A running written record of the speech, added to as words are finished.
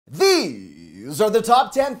These are the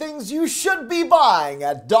top 10 things you should be buying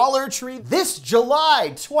at Dollar Tree this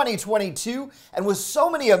July 2022. And with so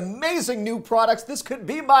many amazing new products, this could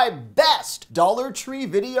be my best Dollar Tree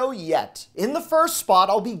video yet. In the first spot,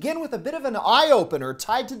 I'll begin with a bit of an eye-opener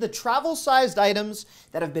tied to the travel-sized items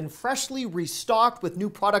that have been freshly restocked with new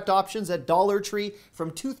product options at Dollar Tree,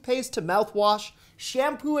 from toothpaste to mouthwash,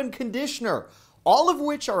 shampoo and conditioner, all of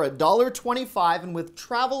which are $1.25, and with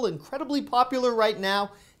travel incredibly popular right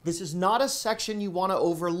now, this is not a section you want to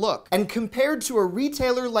overlook. And compared to a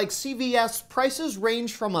retailer like CVS, prices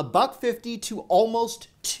range from $1.50 to almost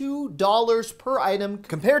 $2 per item,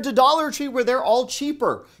 compared to Dollar Tree where they're all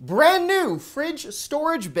cheaper. Brand new fridge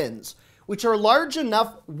storage bins, which are large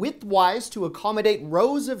enough width-wise to accommodate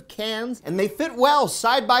rows of cans, and they fit well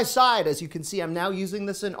side by side. As you can see, I'm now using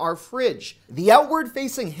this in our fridge. The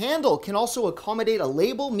outward-facing handle can also accommodate a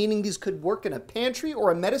label, meaning these could work in a pantry or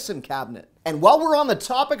a medicine cabinet. And while we're on the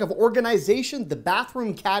topic of organization, the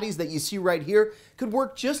bathroom caddies that you see right here could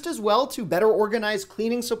work just as well to better organize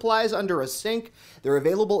cleaning supplies under a sink. They're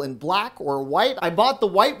available in black or white. I bought the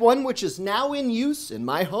white one, which is now in use in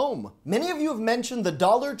my home. Many of you have mentioned the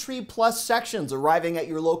Dollar Tree Plus sections arriving at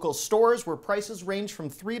your local stores, where prices range from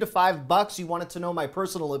 $3 to $5. You wanted to know my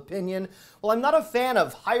personal opinion. Well, I'm not a fan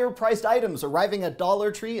of higher priced items arriving at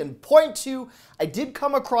Dollar Tree. And point two, I did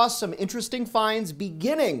come across some interesting finds,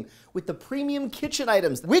 beginning with the premium kitchen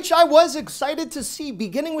items, which I was excited to see,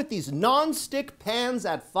 beginning with these non-stick pans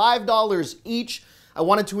at $5 each. I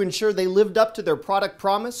wanted to ensure they lived up to their product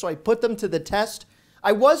promise, so I put them to the test.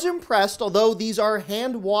 I was impressed, although these are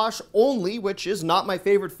hand wash only, which is not my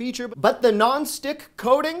favorite feature, but the non-stick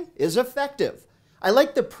coating is effective. I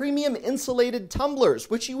like the premium insulated tumblers,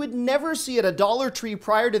 which you would never see at a Dollar Tree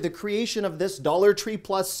prior to the creation of this Dollar Tree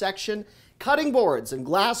Plus section. Cutting boards and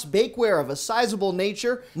glass bakeware of a sizable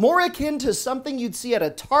nature, more akin to something you'd see at a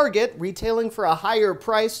Target, retailing for a higher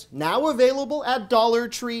price, now available at Dollar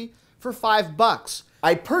Tree for $5.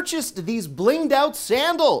 I purchased these blinged out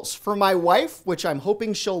sandals for my wife, which I'm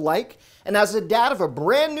hoping she'll like. And as a dad of a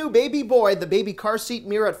brand new baby boy, the baby car seat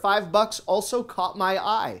mirror at $5 also caught my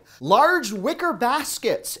eye. Large wicker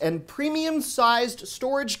baskets and premium sized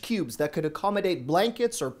storage cubes that could accommodate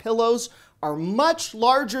blankets or pillows are much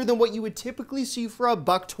larger than what you would typically see for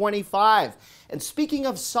 $1.25. And speaking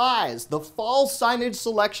of size, the fall signage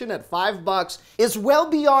selection at $5 is well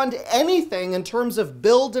beyond anything in terms of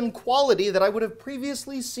build and quality that I would have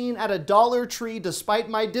previously seen at a Dollar Tree, despite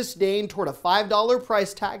my disdain toward a $5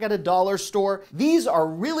 price tag at a dollar store. These are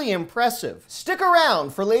really impressive. Stick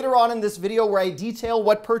around for later on in this video where I detail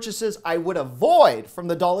what purchases I would avoid from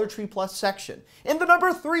the Dollar Tree Plus section. In the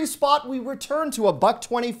number 3 spot, we return to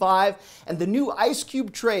 $1.25 and the new ice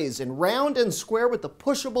cube trays in round and square with the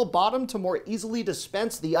pushable bottom to more easily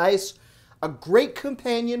dispense the ice. A great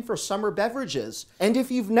companion for summer beverages. And if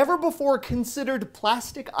you've never before considered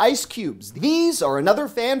plastic ice cubes, these are another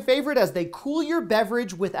fan favorite as they cool your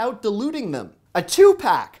beverage without diluting them. A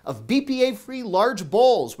 2-pack of BPA-free large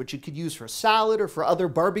bowls, which you could use for salad or for other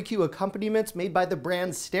barbecue accompaniments, made by the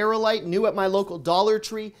brand Sterilite, new at my local Dollar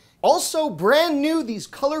Tree. Also brand new, these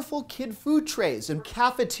colorful kid food trays in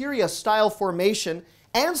cafeteria style formation,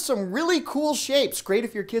 and some really cool shapes, great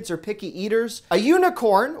if your kids are picky eaters. A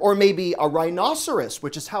unicorn, or maybe a rhinoceros,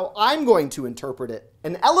 which is how I'm going to interpret it.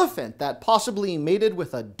 An elephant that possibly mated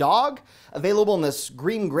with a dog, available in this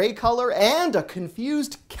green-gray color, and a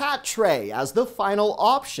confused cat tray as the final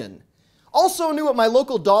option. Also new at my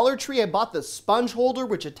local Dollar Tree, I bought the sponge holder,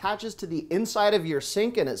 which attaches to the inside of your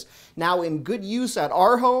sink and is now in good use at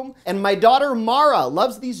our home. And my daughter Mara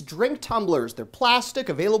loves these drink tumblers. They're plastic,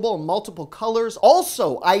 available in multiple colors.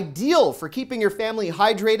 Also ideal for keeping your family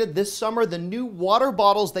hydrated this summer. The new water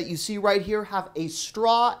bottles that you see right here have a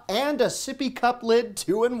straw and a sippy cup lid,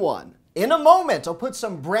 2-in-1. In a moment, I'll put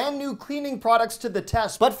some brand new cleaning products to the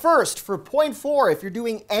test. But first, for point 4, if you're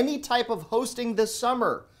doing any type of hosting this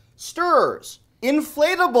summer, stirrers,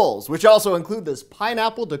 inflatables, which also include this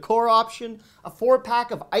pineapple decor option, a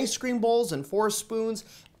 4-pack of ice cream bowls and 4 spoons,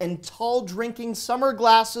 and tall drinking summer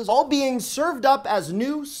glasses, all being served up as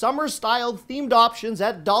new summer-styled themed options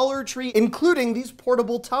at Dollar Tree, including these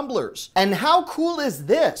portable tumblers. And how cool is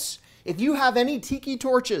this? If you have any tiki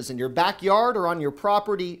torches in your backyard or on your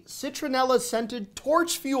property, citronella scented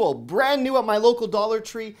torch fuel, brand new at my local Dollar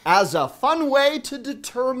Tree, as a fun way to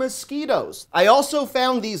deter mosquitoes. I also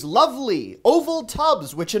found these lovely oval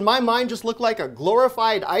tubs, which in my mind just look like a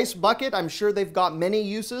glorified ice bucket. I'm sure they've got many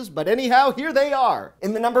uses, but anyhow, here they are.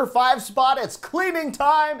 In the number 5 spot, it's cleaning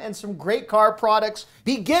time and some great car products,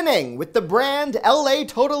 beginning with the brand LA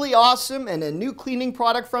Totally Awesome and a new cleaning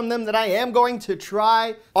product from them that I am going to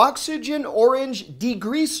try. Oxy Oxygen Orange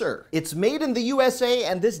Degreaser. It's made in the USA,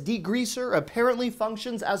 and this degreaser apparently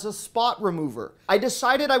functions as a spot remover. I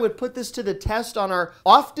decided I would put this to the test on our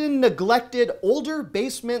often neglected older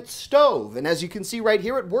basement stove, and as you can see right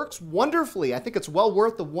here, it works wonderfully. I think it's well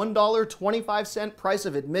worth the $1.25 price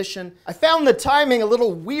of admission. I found the timing a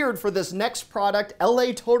little weird for this next product,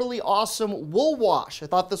 LA Totally Awesome Wool Wash. I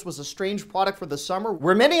thought this was a strange product for the summer,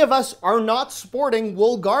 where many of us are not sporting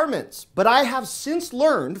wool garments. But I have since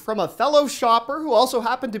learned from a fellow shopper who also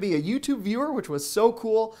happened to be a YouTube viewer, which was so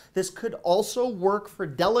cool, this could also work for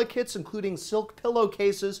delicates, including silk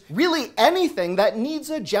pillowcases, really anything that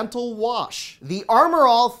needs a gentle wash. The Armor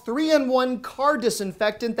All 3-in-1 car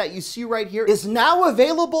disinfectant that you see right here is now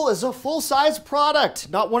available as a full-size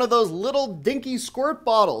product, not one of those little dinky squirt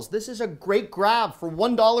bottles. This is a great grab for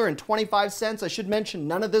 $1.25. I should mention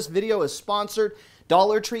none of this video is sponsored.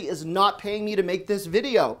 Dollar Tree is not paying me to make this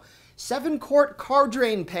video. 7-quart car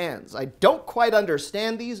drain pans. I don't quite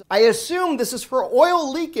understand these. I assume this is for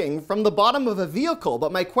oil leaking from the bottom of a vehicle,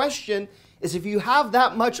 but my question is, if you have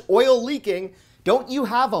that much oil leaking, don't you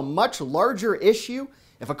have a much larger issue?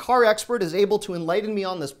 If a car expert is able to enlighten me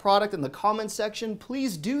on this product in the comments section,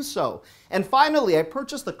 please do so. And finally, I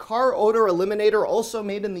purchased the Car Odor Eliminator, also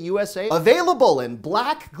made in the USA, available in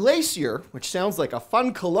Black Glacier, which sounds like a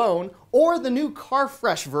fun cologne, or the new Car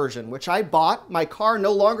Fresh version, which I bought. My car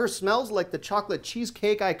no longer smells like the chocolate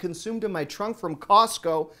cheesecake I consumed in my trunk from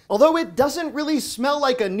Costco, although it doesn't really smell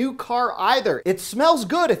like a new car either. It smells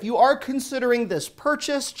good if you are considering this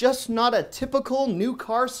purchase, just not a typical new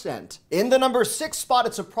car scent. In the number 6 spot,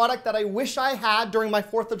 it's a product that I wish I had during my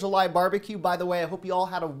 4th of July barbecue. By the way, I hope you all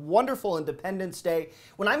had a wonderful Independence Day.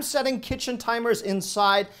 When I'm setting kitchen timers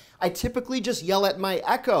inside, I typically just yell at my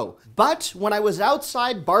Echo. But when I was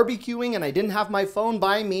outside barbecuing and I didn't have my phone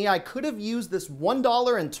by me, I could have used this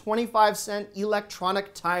 $1.25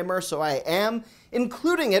 electronic timer, so I am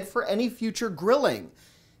including it for any future grilling.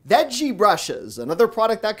 Veggie brushes, another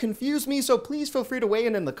product that confused me, so please feel free to weigh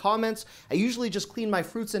in the comments. I usually just clean my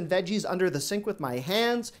fruits and veggies under the sink with my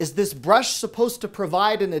hands. Is this brush supposed to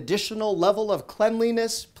provide an additional level of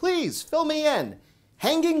cleanliness? Please fill me in.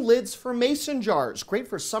 Hanging lids for mason jars, great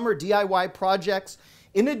for summer DIY projects.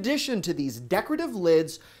 In addition to these decorative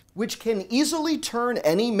lids, which can easily turn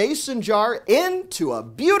any mason jar into a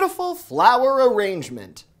beautiful flower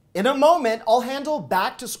arrangement. In a moment, I'll handle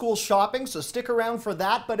back to school shopping, so stick around for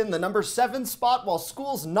that. But in the number 7 spot, while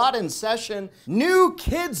school's not in session, new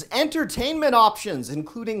kids entertainment options,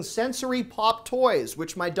 including sensory pop toys,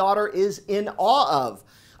 which my daughter is in awe of.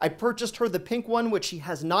 I purchased her the pink one, which she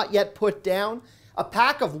has not yet put down. A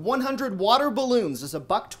pack of 100 water balloons is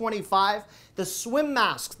 $1.25. The swim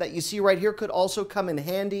masks that you see right here could also come in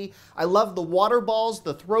handy. I love the water balls,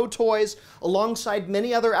 the throw toys, alongside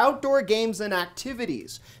many other outdoor games and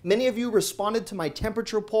activities. Many of you responded to my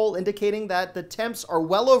temperature poll indicating that the temps are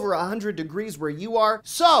well over 100 degrees where you are.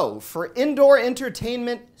 So, for indoor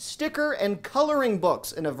entertainment, sticker and coloring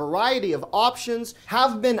books in a variety of options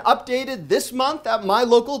have been updated this month at my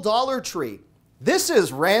local Dollar Tree. This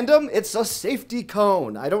is random. It's a safety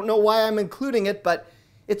cone. I don't know why I'm including it, but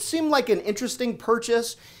it seemed like an interesting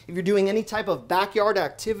purchase. If you're doing any type of backyard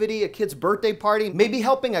activity, a kid's birthday party, maybe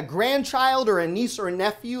helping a grandchild or a niece or a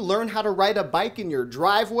nephew learn how to ride a bike in your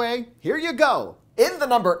driveway, here you go. In the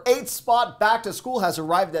number 8 spot, back to school has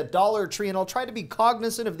arrived at Dollar Tree, and I'll try to be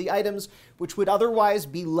cognizant of the items which would otherwise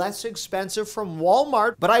be less expensive from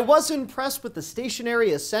Walmart, but I was impressed with the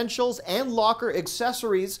stationery essentials and locker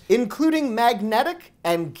accessories, including magnetic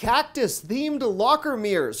and cactus-themed locker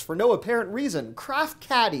mirrors for no apparent reason, craft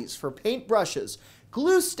caddies for paintbrushes,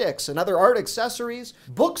 glue sticks and other art accessories,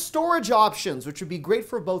 book storage options, which would be great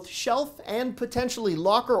for both shelf and potentially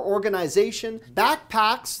locker organization,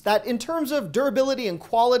 backpacks that in terms of durability and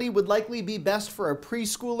quality would likely be best for a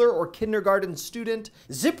preschooler or kindergarten student,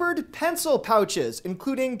 zippered pencil pouches,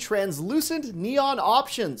 including translucent neon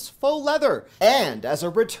options, faux leather, and as a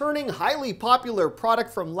returning highly popular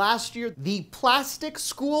product from last year, the plastic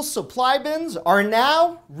school supply bins are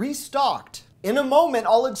now restocked. In a moment,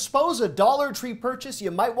 I'll expose a Dollar Tree purchase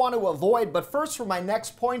you might want to avoid, but first for my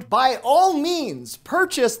next point, by all means,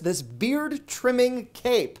 purchase this beard trimming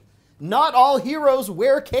cape. Not all heroes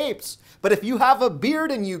wear capes, but if you have a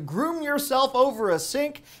beard and you groom yourself over a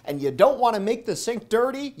sink and you don't want to make the sink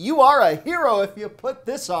dirty, you are a hero if you put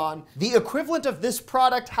this on. The equivalent of this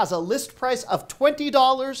product has a list price of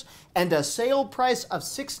 $20 and a sale price of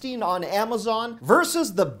 $16 on Amazon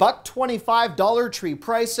versus the $1.25 Dollar Tree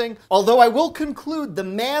pricing, although I will conclude the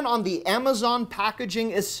man on the Amazon packaging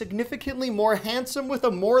is significantly more handsome with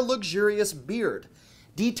a more luxurious beard.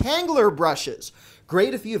 Detangler brushes.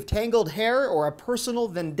 Great if you have tangled hair or a personal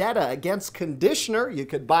vendetta against conditioner, you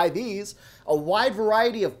could buy these. A wide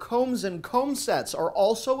variety of combs and comb sets are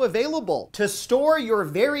also available. To store your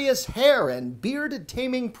various hair and beard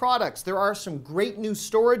taming products, there are some great new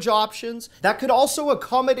storage options that could also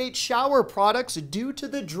accommodate shower products due to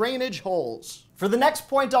the drainage holes. For the next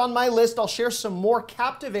point on my list, I'll share some more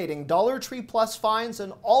captivating Dollar Tree Plus finds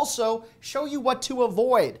and also show you what to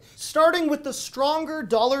avoid. Starting with the stronger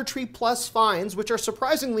Dollar Tree Plus finds, which are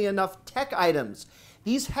surprisingly enough tech items.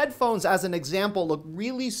 These headphones, as an example, look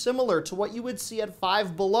really similar to what you would see at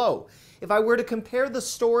Five Below. If I were to compare the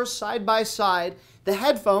stores side by side, the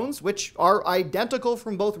headphones, which are identical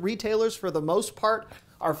from both retailers for the most part,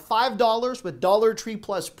 are $5 with Dollar Tree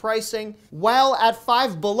Plus pricing, while at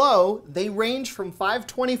Five Below, they range from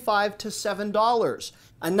 $5.25 to $7.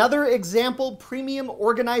 Another example, premium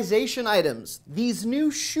organization items. These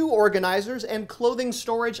new shoe organizers and clothing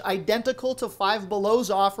storage identical to Five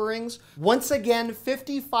Below's offerings. Once again,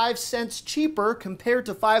 55 cents cheaper compared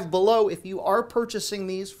to Five Below if you are purchasing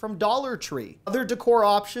these from Dollar Tree. Other decor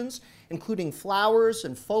options, including flowers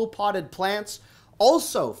and faux potted plants,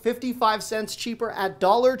 also 55 cents cheaper at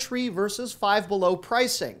Dollar Tree versus Five Below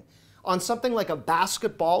pricing. On something like a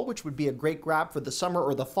basketball, which would be a great grab for the summer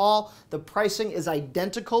or the fall, the pricing is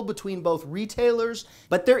identical between both retailers,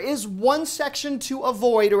 but there is one section to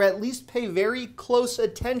avoid, or at least pay very close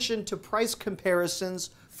attention to price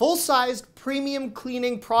comparisons. Full-sized premium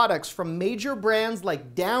cleaning products from major brands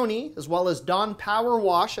like Downy, as well as Dawn Power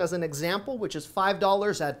Wash as an example, which is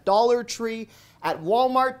 $5 at Dollar Tree. At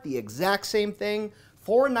Walmart, the exact same thing,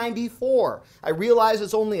 $4.94. I realize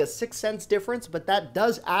it's only a 6 cents difference, but that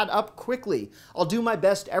does add up quickly. I'll do my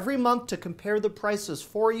best every month to compare the prices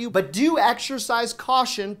for you, but do exercise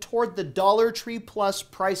caution toward the Dollar Tree Plus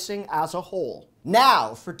pricing as a whole.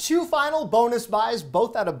 Now, for two final bonus buys,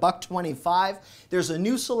 both at $1.25, there's a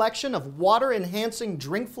new selection of water-enhancing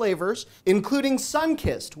drink flavors, including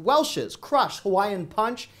Sunkist, Welch's, Crush, Hawaiian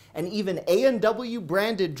Punch, and even A&W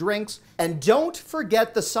branded drinks. And don't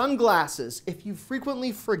forget the sunglasses. If you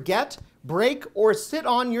frequently forget, break, or sit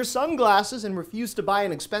on your sunglasses and refuse to buy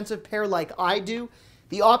an expensive pair like I do,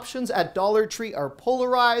 the options at Dollar Tree are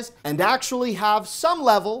polarized and actually have some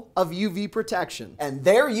level of UV protection. And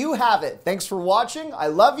there you have it. Thanks for watching. I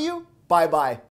love you. Bye-bye.